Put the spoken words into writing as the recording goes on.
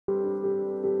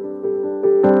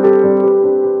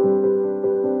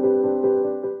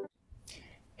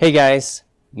Hey guys,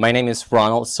 my name is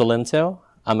Ronald Solinto.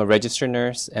 I'm a registered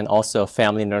nurse and also a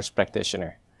family nurse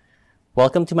practitioner.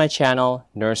 Welcome to my channel,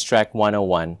 Nurse Track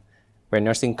 101, where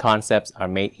nursing concepts are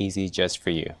made easy just for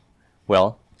you.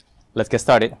 Well, let's get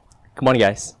started. Come on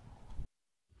guys.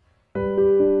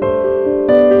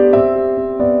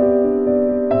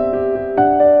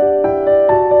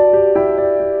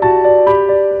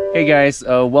 Hey guys,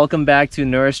 welcome back to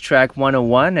Nurse Track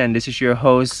 101, and this is your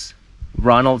host,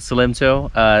 Ronald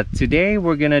Solinto. Today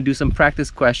we're gonna do some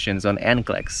practice questions on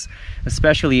NCLEX,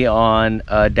 especially on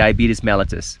diabetes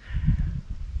mellitus.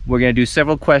 We're gonna do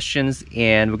several questions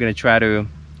and we're gonna try to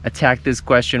attack this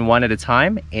question one at a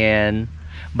time. And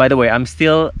by the way, I'm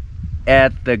still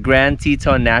at the Grand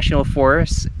Teton National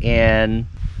Forest and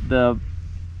the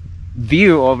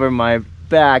view over my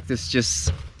back is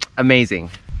just amazing.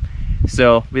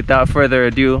 So without further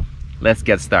ado, let's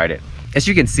get started. As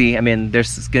you can see, I mean,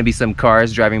 there's gonna be some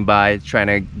cars driving by trying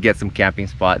to get some camping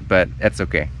spot, but that's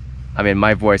okay. I mean,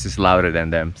 my voice is louder than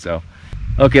them, so.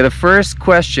 Okay, the first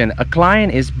question. A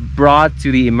client is brought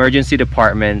to the emergency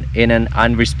department in an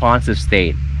unresponsive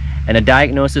state, and a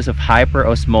diagnosis of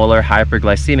hyperosmolar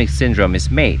hyperglycemic syndrome is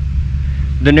made.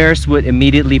 The nurse would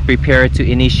immediately prepare to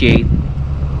initiate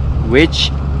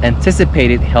which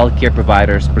anticipated healthcare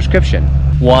provider's prescription?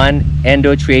 1.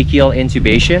 Endotracheal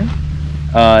intubation.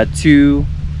 2.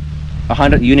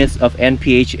 100 units of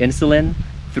NPH insulin.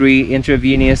 3.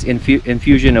 Intravenous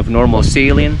infusion of normal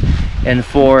saline. And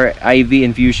 4. IV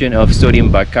infusion of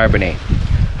sodium bicarbonate.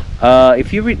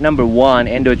 If you read number 1,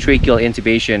 endotracheal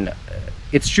intubation,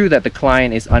 it's true that the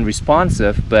client is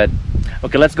unresponsive, but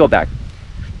okay, let's go back.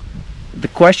 The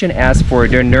question asks for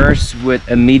their nurse would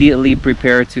immediately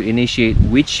prepare to initiate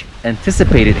which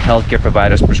anticipated healthcare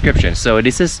provider's prescription. So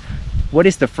this is, what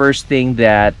is the first thing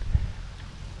that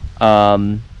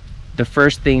the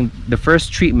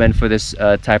first treatment for this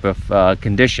type of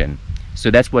condition? So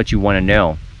that's what you want to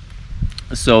know.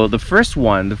 So the first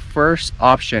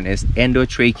option is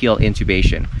endotracheal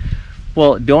intubation.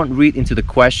 Well, don't read into the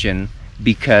question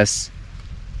because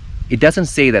it doesn't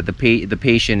say that the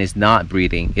patient is not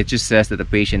breathing. It just says that the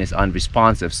patient is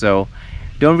unresponsive. So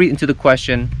don't read into the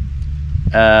question.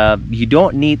 You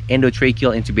don't need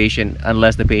endotracheal intubation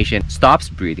unless the patient stops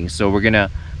breathing. So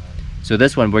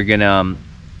this one we're gonna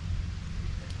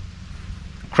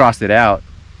cross it out.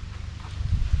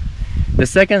 The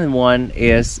second one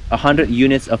is 100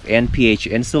 units of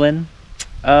NPH insulin.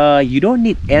 You don't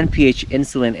need NPH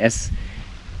insulin as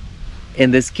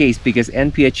in this case because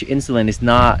NPH insulin is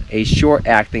not a short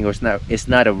acting, or it's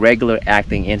not a regular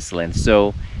acting insulin.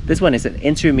 So this one is an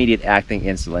intermediate acting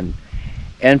insulin.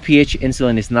 NPH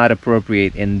insulin is not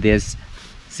appropriate in this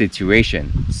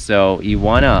situation, so you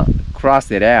wanna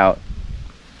cross it out.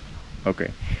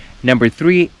 Okay. Number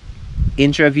 3,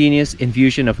 intravenous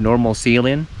infusion of normal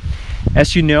saline.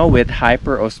 As you know, with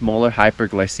hyperosmolar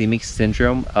hyperglycemic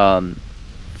syndrome,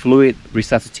 fluid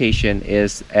resuscitation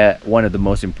is one of the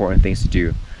most important things to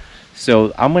do.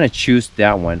 So I'm going to choose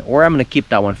that one, or I'm going to keep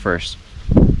that one first.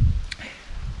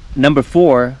 Number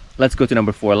 4, let's go to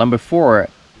number 4. Number 4,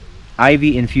 IV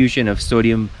infusion of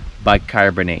sodium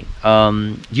bicarbonate.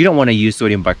 You don't want to use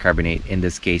sodium bicarbonate in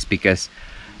this case because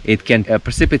it can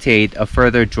precipitate a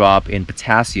further drop in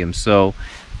potassium. So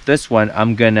this one,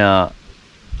 I'm going to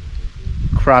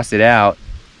cross it out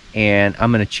and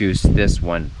I'm going to choose this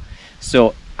one.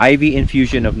 So IV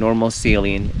infusion of normal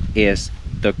saline is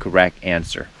the correct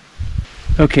answer.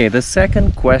 Okay, the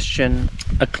second question.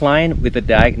 A client with a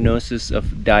diagnosis of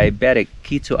diabetic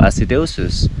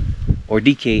ketoacidosis, or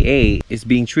DKA, is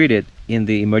being treated in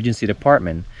the emergency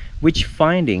department. Which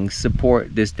findings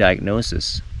support this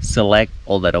diagnosis? Select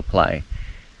all that apply.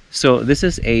 So this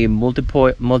is a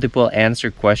multiple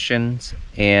answer questions,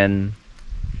 and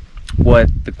what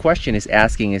the question is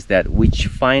asking is that which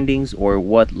findings or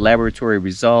what laboratory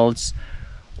results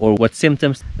or what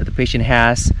symptoms that the patient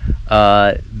has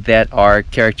that are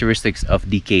characteristics of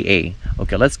DKA.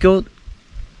 Okay, let's go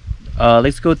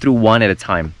through one at a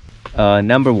time.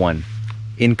 Number 1,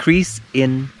 increase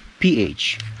in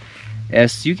pH.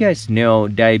 As you guys know,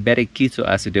 diabetic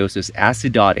ketoacidosis,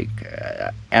 acidotic,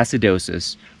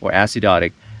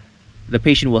 the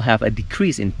patient will have a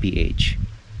decrease in pH.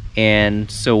 And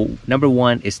so number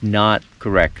 1 is not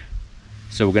correct.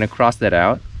 So we're going to cross that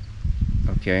out.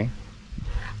 Okay.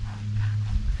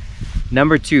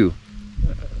 Number 2,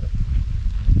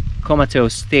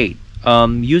 comatose state.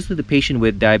 Usually the patient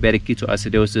with diabetic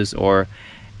ketoacidosis or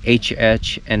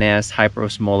HHNS,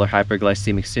 hyperosmolar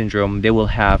hyperglycemic syndrome, they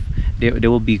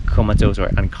will be comatose or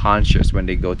unconscious when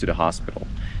they go to the hospital.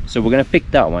 So we're going to pick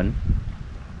that one.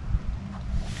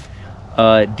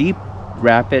 Deep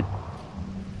rapid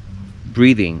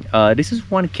breathing. This is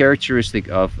one characteristic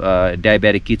of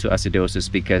diabetic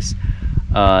ketoacidosis, because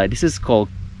this is called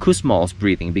Kussmaul's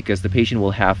breathing, because the patient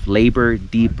will have labor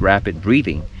deep rapid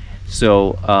breathing.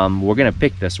 So we're gonna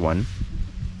pick this one.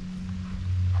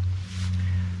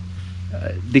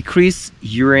 Decreased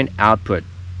urine output.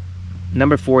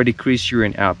 Number 4, decreased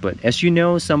urine output. As you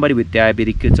know, somebody with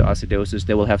diabetic ketoacidosis,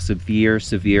 they will have severe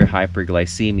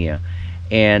hyperglycemia,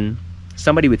 and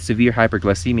somebody with severe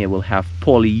hyperglycemia will have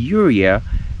polyuria,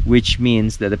 which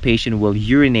means that the patient will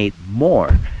urinate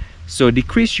more. So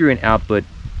decreased urine output,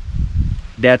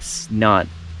 that's not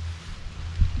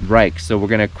right, so we're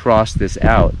gonna cross this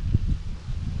out.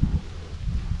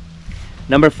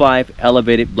 Number 5,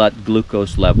 elevated blood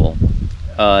glucose level.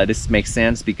 This makes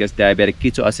sense because diabetic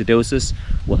ketoacidosis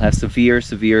will have severe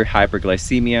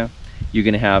hyperglycemia. You're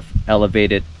gonna have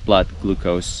elevated blood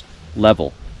glucose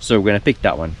level, so we're gonna pick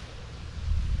that one.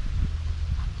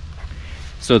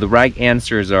 So the right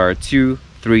answers are 2,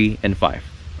 3, and 5.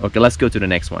 Okay, let's go to the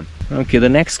next one. Okay, the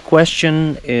next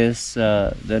question is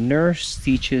the nurse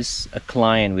teaches a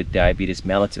client with diabetes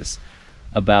mellitus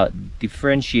about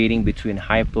differentiating between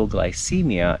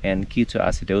hypoglycemia and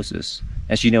ketoacidosis.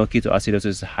 As you know, ketoacidosis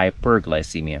is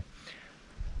hyperglycemia.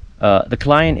 The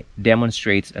client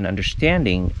demonstrates an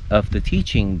understanding of the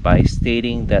teaching by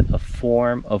stating that a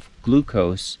form of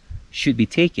glucose should be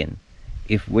taken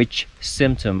if which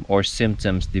symptom or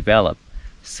symptoms develop.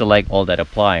 Select all that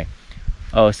apply.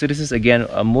 Oh, so this is again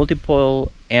a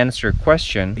multiple answer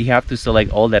question. You have to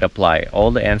select all that apply,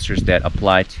 all the answers that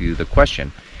apply to the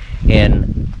question.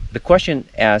 And the question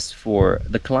asks for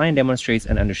the client demonstrates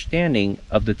an understanding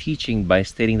of the teaching by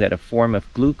stating that a form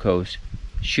of glucose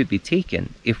should be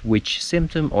taken if which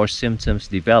symptom or symptoms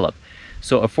develop.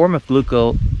 So a form of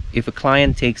glucose, if a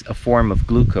client takes a form of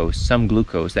glucose, some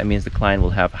glucose, that means the client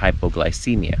will have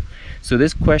hypoglycemia. So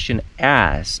this question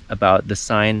asks about the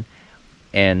sign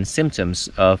and symptoms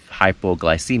of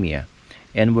hypoglycemia.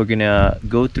 And we're gonna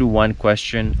go through one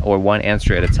question or one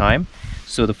answer at a time.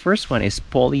 So the first one is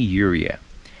polyuria.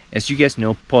 As you guys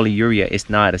know, polyuria is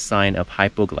not a sign of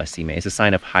hypoglycemia, it's a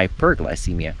sign of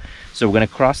hyperglycemia. So we're gonna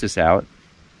cross this out.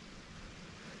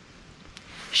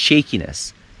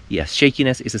 Shakiness. Yes,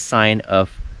 shakiness is a sign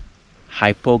of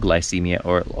hypoglycemia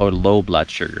or low blood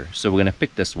sugar. So we're gonna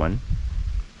pick this one.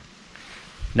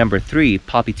 Number 3,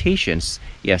 palpitations.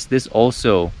 Yes, this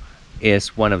also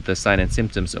is one of the signs and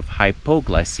symptoms of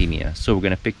hypoglycemia. So we're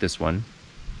gonna pick this one.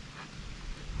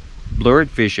 Blurred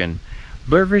vision.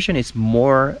 Blurred vision is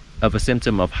more of a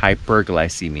symptom of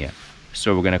hyperglycemia.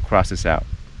 So we're gonna cross this out.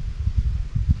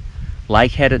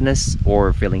 Lightheadedness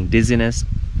or feeling dizziness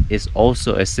is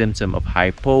also a symptom of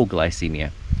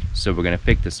hypoglycemia. So we're gonna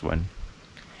pick this one.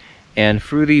 And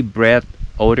fruity breath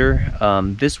odor,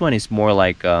 this one is more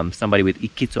like somebody with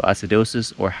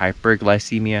ketoacidosis or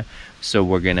hyperglycemia. So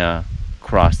we're gonna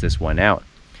cross this one out.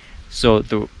 So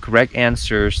the correct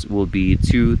answers will be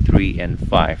 2, 3, and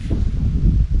 5.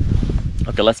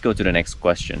 Okay, let's go to the next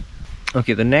question.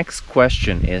 Okay, the next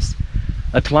question is,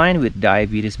 a client with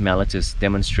diabetes mellitus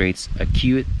demonstrates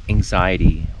acute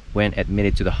anxiety when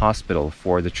admitted to the hospital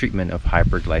for the treatment of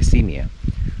hyperglycemia.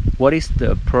 What is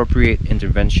the appropriate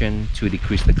intervention to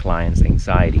decrease the client's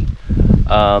anxiety?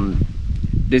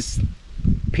 This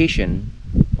patient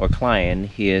or client,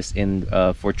 he is in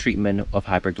for treatment of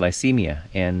hyperglycemia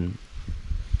and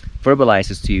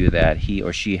verbalizes to you that he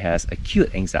or she has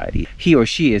acute anxiety. He or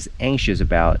she is anxious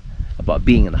about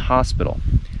being in the hospital.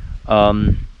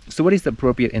 So what is the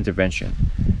appropriate intervention?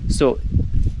 So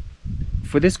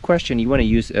for this question, you want to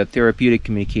use a therapeutic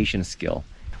communication skill.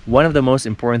 One of the most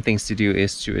important things to do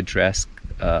is to address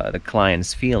the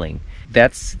client's feeling.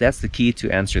 That's the key to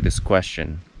answer this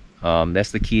question.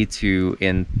 That's the key to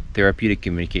in therapeutic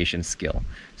communication skill.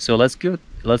 So let's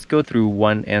go through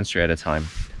one answer at a time.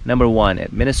 Number 1,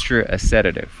 administer a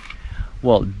sedative.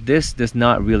 Well, this does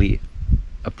not really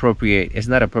it's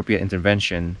not appropriate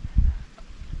intervention,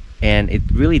 and it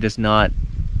really does not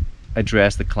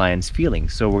address the client's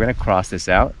feelings. So we're gonna cross this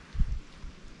out.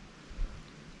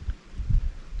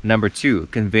 Number 2,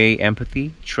 convey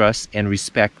empathy, trust, and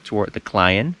respect toward the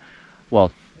client.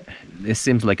 Well, this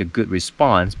seems like a good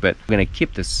response, but I'm gonna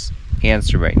keep this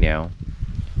answer right now.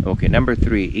 Okay, number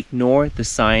 3, ignore the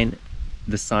signs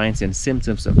and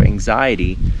symptoms of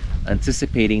anxiety,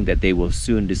 anticipating that they will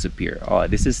soon disappear.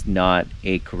 This is not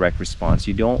a correct response.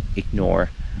 You don't ignore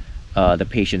the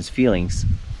patient's feelings.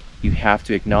 You have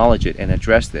to acknowledge it and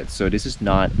address it. So this is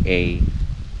not the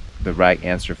right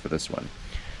answer for this one.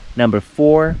 Number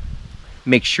 4,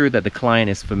 make sure that the client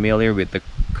is familiar with the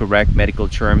correct medical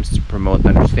terms to promote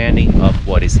understanding of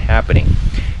what is happening.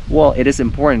 Well, it is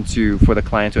important for the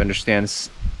client to understand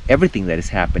everything that is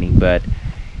happening, but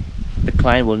the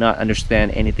client will not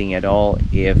understand anything at all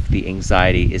if the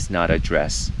anxiety is not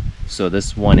addressed. So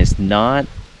this one is not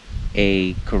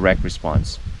a correct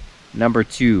response. Number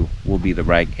 2 will be the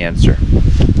right answer.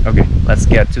 Okay, let's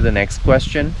get to the next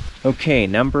question. Okay,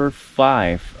 number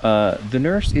 5. The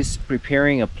nurse is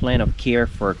preparing a plan of care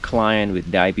for a client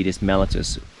with diabetes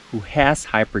mellitus who has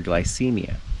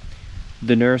hyperglycemia.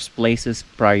 The nurse places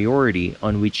priority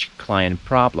on which client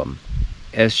problem.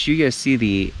 As you guys see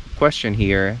the question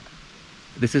here,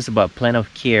 this is about plan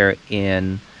of care,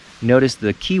 and notice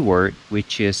the keyword,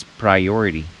 which is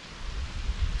priority.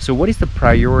 So what is the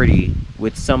priority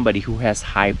with somebody who has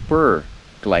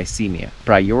hyperglycemia?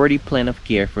 Priority plan of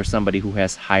care for somebody who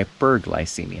has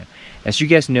hyperglycemia. As you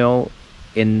guys know,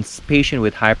 in patient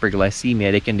with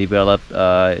hyperglycemia, they can develop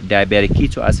diabetic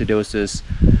ketoacidosis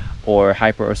or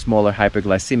osmolar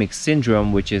hyperglycemic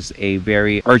syndrome, which is a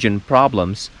very urgent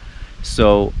problems.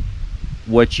 So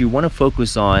what you want to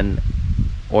focus on,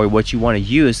 or what you want to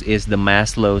use, is the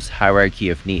Maslow's hierarchy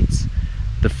of needs.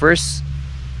 The first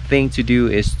thing to do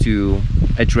is to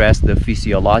address the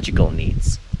physiological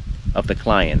needs of the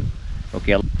client.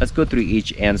 Okay, let's go through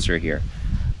each answer here.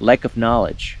 Lack of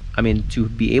knowledge. I mean, to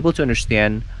be able to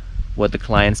understand what the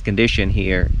client's condition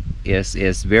here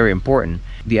is very important.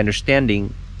 The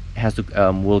understanding has to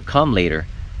will come later,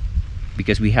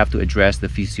 because we have to address the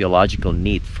physiological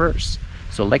need first.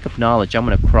 So lack of knowledge, I'm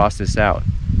going to cross this out.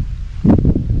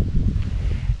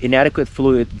 Inadequate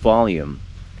fluid volume.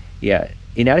 Yeah,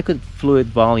 inadequate fluid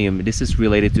volume, this is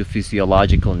related to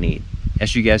physiological need.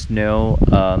 As you guys know,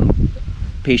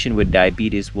 patient with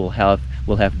diabetes will have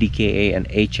DKA and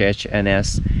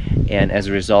HHNS, and as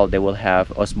a result they will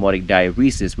have osmotic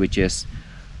diuresis, which is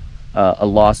a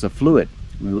loss of fluid.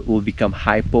 Will become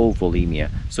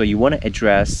hypovolemia. So you want to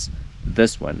address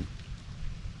this one.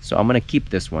 So I'm going to keep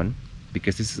this one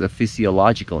because this is a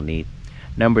physiological need.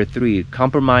 Number 3,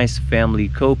 compromised family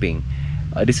coping.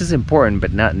 This is important,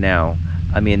 but not now.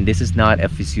 I mean, this is not a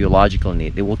physiological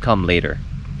need. It will come later.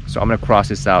 So I'm going to cross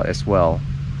this out as well.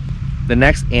 The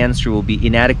next answer will be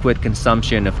inadequate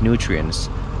consumption of nutrients.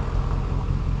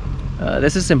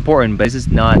 This is important, but this is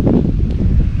not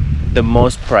the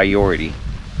most priority.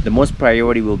 The most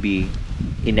priority will be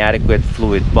inadequate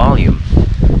fluid volume.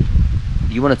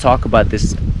 You want to talk about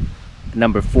this,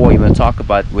 number 4, you want to talk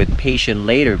about with patient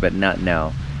later, but not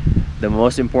now. The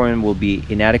most important will be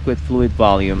inadequate fluid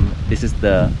volume. This is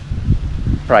the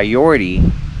priority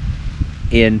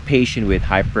in patient with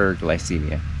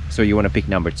hyperglycemia. So you want to pick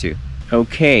number 2.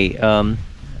 Okay,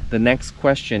 the next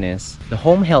question is, the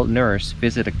home health nurse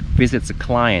visits a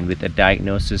client with a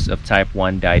diagnosis of type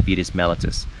 1 diabetes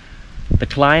mellitus. The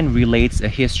client relates a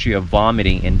history of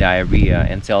vomiting and diarrhea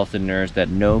and tells the nurse that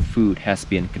no food has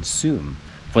been consumed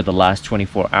for the last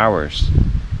 24 hours.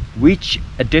 Which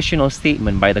additional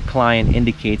statement by the client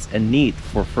indicates a need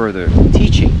for further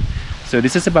teaching? So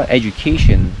this is about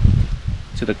education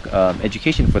to the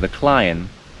education for the client.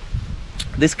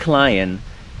 This client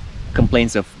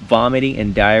complains of vomiting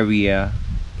and diarrhea,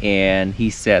 and he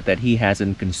said that he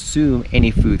hasn't consumed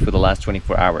any food for the last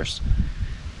 24 hours.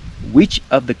 Which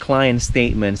of the client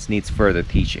statements needs further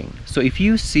teaching? So if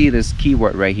you see this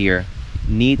keyword right here,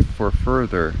 need for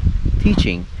further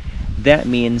teaching, that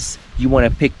means you want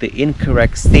to pick the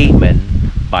incorrect statement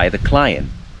by the client.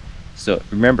 So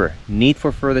remember, need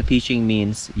for further teaching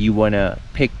means you want to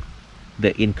pick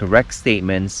the incorrect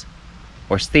statements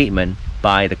or statement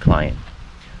by the client.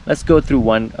 Let's go through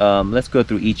let's go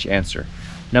through each answer.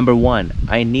 Number 1,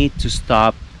 I need to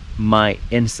stop my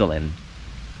insulin.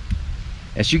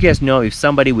 As you guys know, if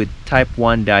somebody with type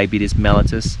 1 diabetes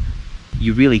mellitus,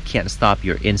 you really can't stop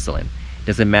your insulin.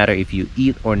 Doesn't matter if you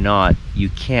eat or not, you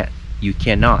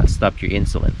cannot stop your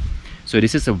insulin. So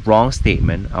this is a wrong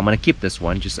statement. I'm gonna keep this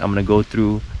one. I'm gonna go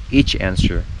through each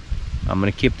answer. I'm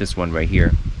gonna keep this one right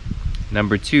here.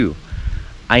 Number 2,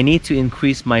 I need to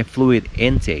increase my fluid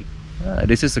intake.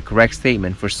 This is a correct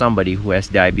statement for somebody who has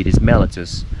diabetes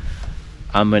mellitus.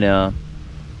 I'm gonna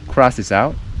cross this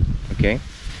out. Okay.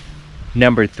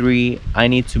 Number 3, I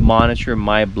need to monitor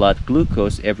my blood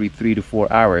glucose every 3 to 4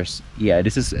 hours. Yeah,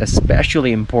 this is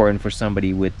especially important for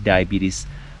somebody with diabetes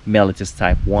mellitus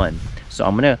type 1. So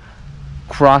I'm gonna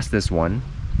cross this one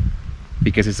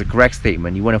because it's a correct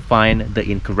statement. You want to find the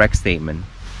incorrect statement.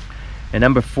 And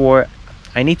number 4,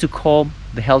 I need to call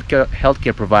the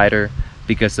healthcare provider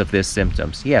because of these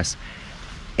symptoms. Yes,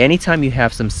 anytime you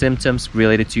have some symptoms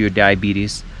related to your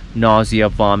diabetes, nausea,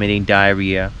 vomiting,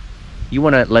 diarrhea, you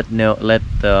want to let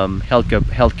the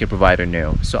healthcare provider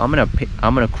know. So I'm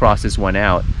gonna cross this one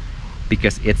out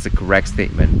because it's a correct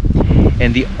statement.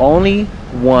 And the only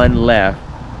one left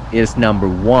is number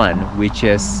 1, which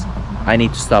is I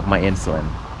need to stop my insulin.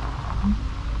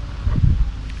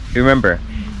 Remember,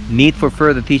 need for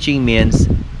further teaching means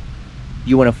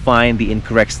you want to find the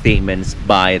incorrect statements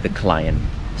by the client.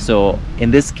 So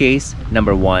in this case,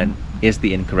 number 1 is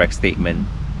the incorrect statement.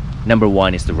 Number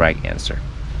 1 is the right answer.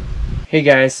 Hey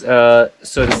guys, so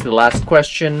this is the last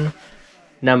question.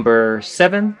 Number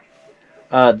 7.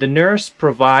 The nurse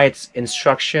provides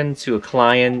instruction to a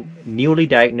client newly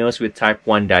diagnosed with type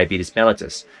 1 diabetes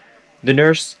mellitus. The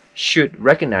nurse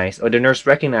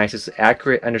recognizes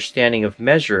accurate understanding of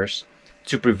measures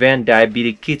to prevent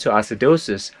diabetic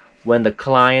ketoacidosis when the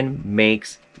client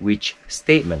makes which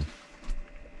statement?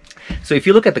 So if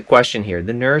you look at the question here,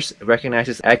 the nurse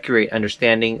recognizes accurate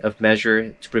understanding of measure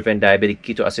to prevent diabetic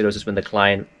ketoacidosis when the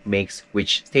client makes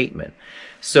which statement?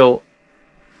 So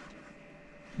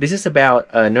this is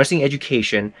about nursing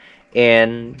education,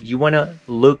 and you want to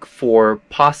look for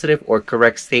positive or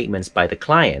correct statements by the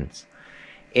clients.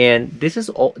 And this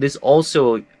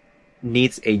also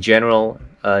needs a general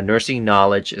nursing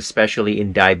knowledge, especially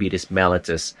in diabetes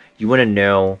mellitus. You want to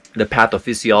know the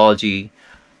pathophysiology,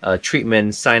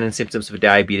 treatment, signs and symptoms of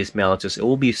diabetes mellitus. It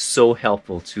will be so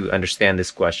helpful to understand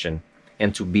this question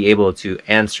and to be able to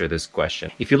answer this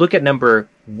question. If you look at number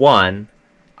 1,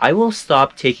 I will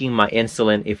stop taking my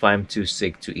insulin if I'm too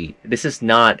sick to eat. This is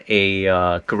not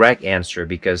a correct answer,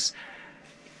 because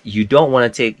you don't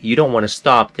want to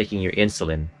stop taking your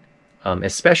insulin.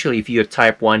 Especially if you're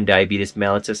type 1 diabetes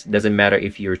mellitus. It doesn't matter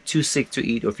if you're too sick to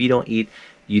eat or if you don't eat,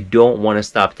 you don't want to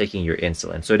stop taking your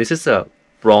insulin. So this is a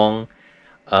wrong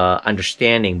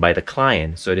understanding by the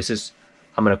client. So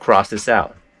I'm going to cross this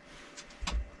out.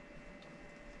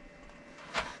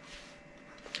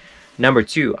 Number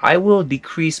 2, I will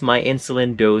decrease my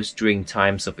insulin dose during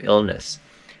times of illness.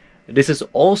 This is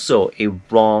also a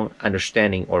wrong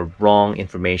understanding or wrong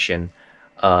information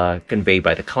conveyed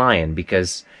by the client,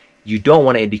 because you don't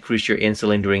want to decrease your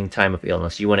insulin during time of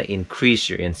illness. You want to increase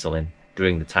your insulin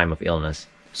during the time of illness.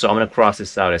 So I'm going to cross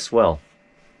this out as well.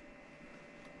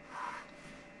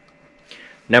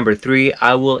 Number 3,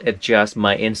 I will adjust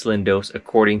my insulin dose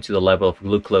according to the level of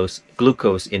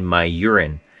glucose in my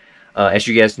urine. As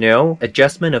you guys know,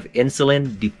 adjustment of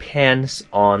insulin depends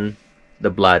on the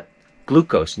blood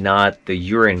glucose, not the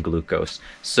urine glucose.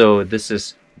 So this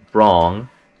is wrong.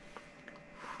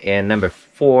 And number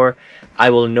 4, I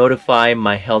will notify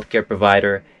my healthcare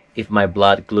provider if my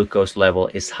blood glucose level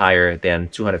is higher than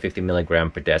 250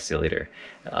 milligram per deciliter.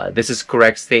 This is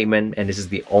correct statement, and this is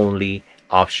the only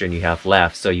option you have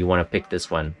left, so you want to pick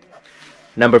this one.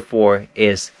 Number 4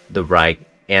 is the right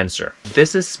answer.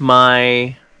 This is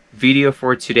my video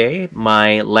for today,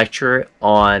 my lecture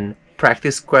on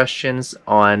practice questions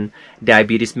on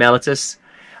diabetes mellitus.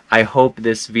 I hope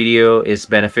this video is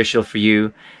beneficial for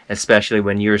you, especially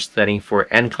when you're studying for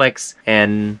NCLEX,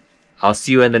 and I'll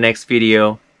see you in the next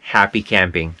video. Happy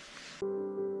camping!